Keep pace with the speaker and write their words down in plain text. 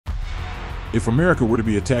If America were to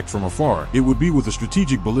be attacked from afar, it would be with a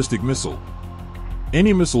strategic ballistic missile.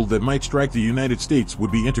 Any missile that might strike the United States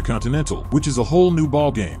would be intercontinental, which is a whole new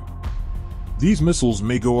ballgame. These missiles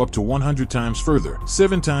may go up to 100 times further,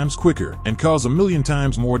 7 times quicker, and cause 1,000,000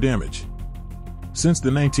 times more damage. Since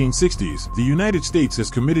the 1960s, the United States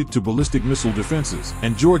has committed to ballistic missile defenses,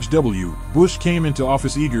 and George W. Bush came into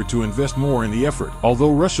office eager to invest more in the effort,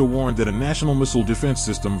 although Russia warned that a national missile defense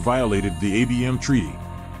system violated the ABM Treaty.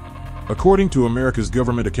 According to America's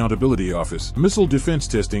Government Accountability Office, missile defense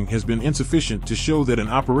testing has been insufficient to show that an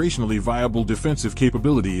operationally viable defensive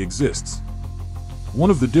capability exists. One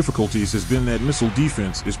of the difficulties has been that missile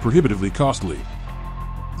defense is prohibitively costly.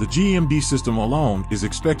 The GMD system alone is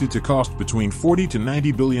expected to cost between $40 to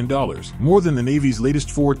 $90 billion, more than the Navy's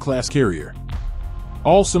latest Ford-class carrier.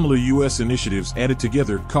 All similar U.S. initiatives added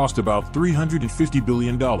together cost about $350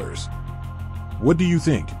 billion. What do you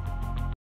think?